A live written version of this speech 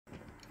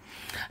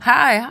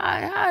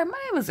Hi. My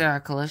name is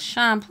Erica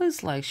LaShawn.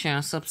 Please like, share,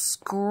 and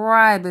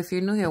subscribe. If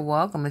you're new here,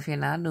 welcome. If you're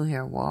not new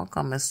here,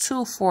 welcome. It's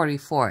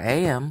 2:44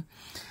 a.m.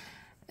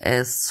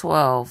 It's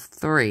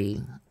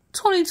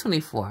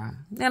 12/3/2024.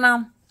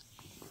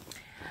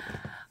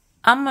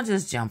 I'm gonna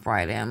just jump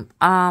right in.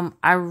 I'm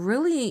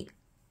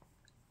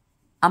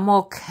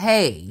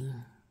okay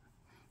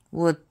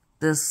with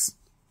this.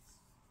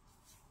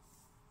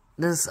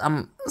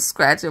 I'm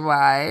scratching my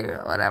eye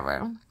or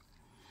whatever.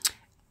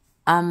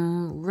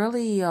 I'm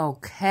really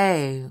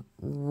okay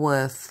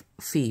with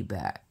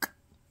feedback.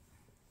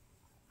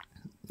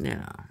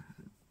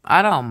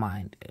 I don't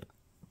mind it.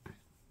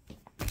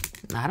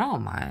 I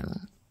don't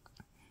mind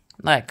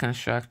like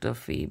constructive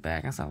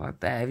feedback and stuff like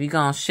that. If you're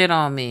gonna shit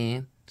on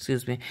me,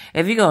 if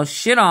you're gonna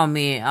shit on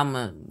me,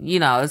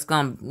 it's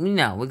gonna,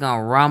 we're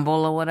gonna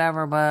rumble or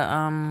whatever, but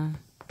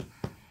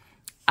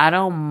I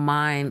don't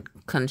mind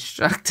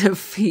constructive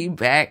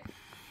feedback.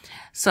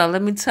 So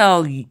let me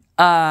tell you,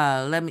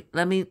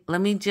 let me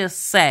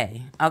just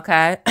say,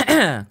 okay?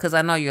 Because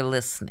I know you're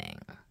listening.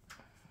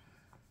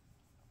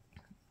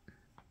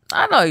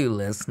 I know you're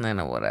listening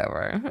or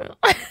whatever.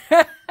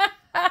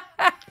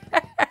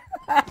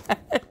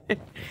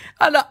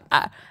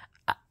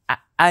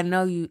 I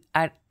know you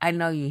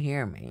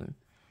hear me.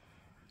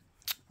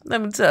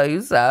 Let me tell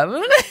you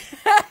something.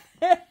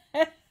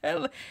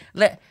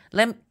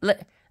 let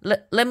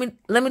me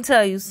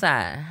tell you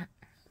something.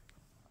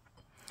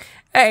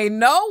 Ain't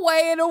no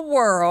way in the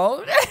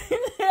world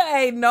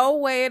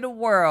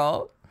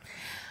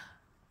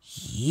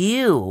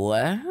you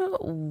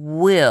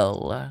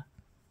will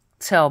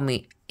tell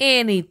me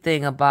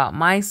anything about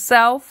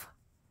myself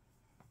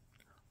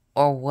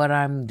or what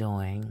I'm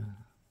doing.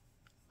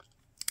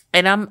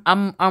 And I'm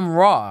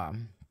raw.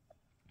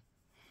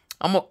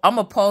 I'm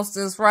gonna post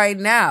this right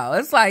now.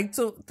 It's like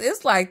 3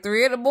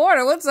 in the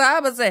morning. What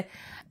time is it?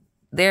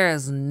 There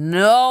is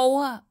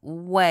no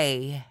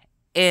way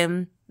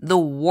in the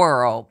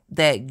world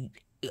that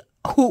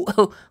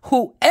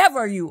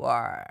whoever you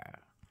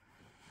are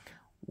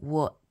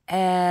will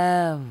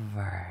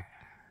ever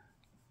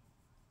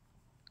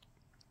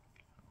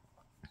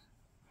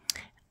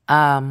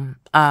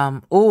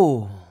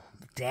oh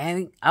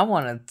dang, I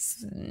want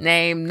to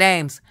name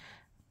names.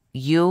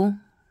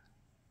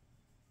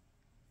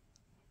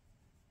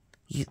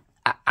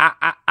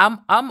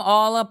 I'm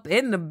all up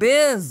in the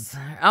biz.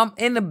 I'm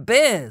in the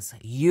biz.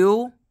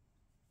 You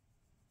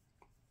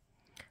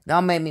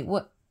don't make me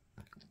what?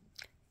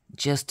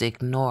 Just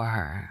ignore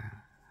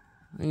her.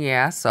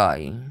 Yeah, I saw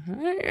you.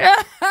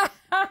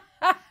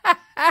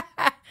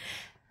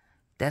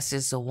 That's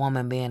just a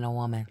woman being a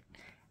woman.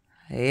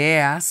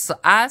 Yeah,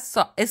 I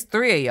saw. It's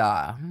 3 of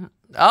y'all.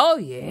 Oh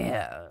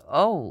yeah.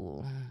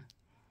 Oh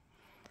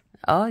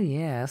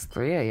yeah. It's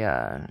 3 of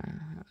y'all.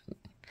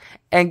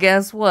 And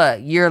guess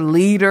what? Your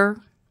leader.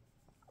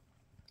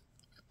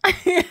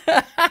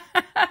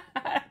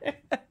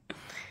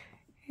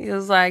 He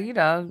was like,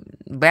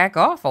 back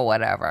off or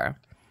whatever.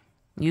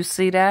 You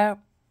see that?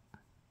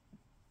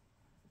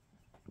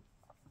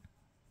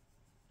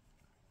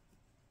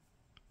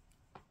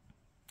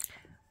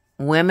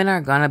 Women are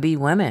going to be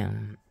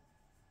women.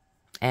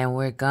 And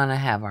we're going to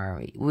have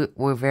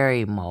we're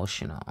very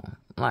emotional.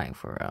 Like,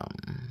 for real.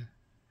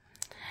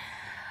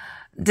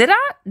 Did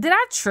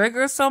I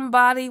trigger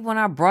somebody when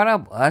I brought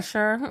up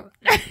Usher?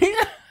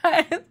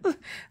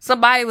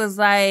 Somebody was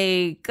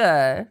like,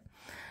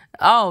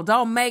 oh,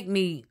 don't make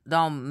me.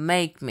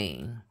 Somebody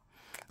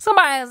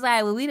was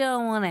like, well, we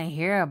don't want to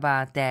hear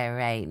about that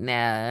right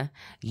now.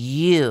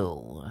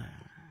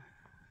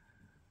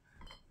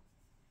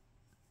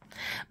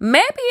 Maybe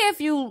if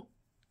you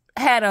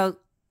had a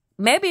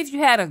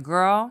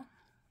girl,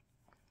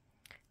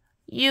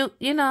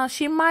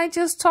 she might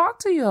just talk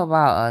to you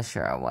about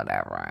Usher or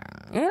whatever.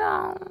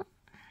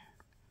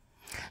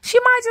 She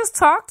might just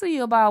talk to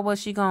you about what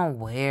she gonna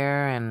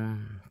wear,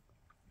 and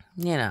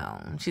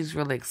she's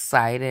really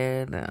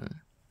excited, and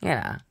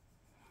I'm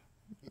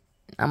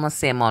gonna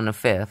see him on the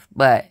 5th.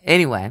 But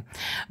anyway,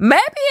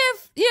 maybe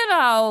if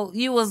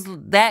you was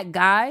that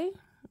guy,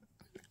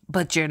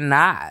 but you're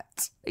not.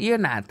 You're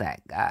not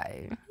that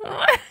guy.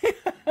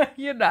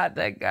 You're not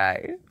that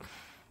guy.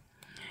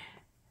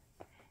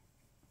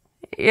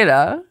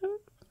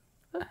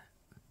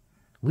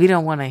 We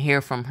don't want to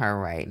hear from her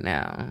right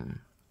now.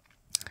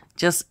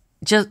 Just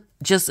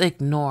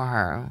ignore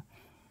her.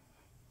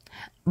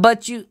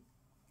 But you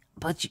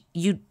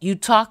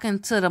talking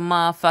to the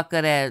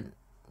motherfucker that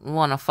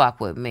want to fuck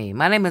with me.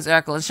 My name is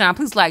Erica LaShawn.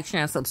 Please like,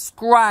 share, and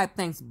subscribe.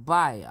 Thanks.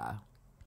 Bye, y'all.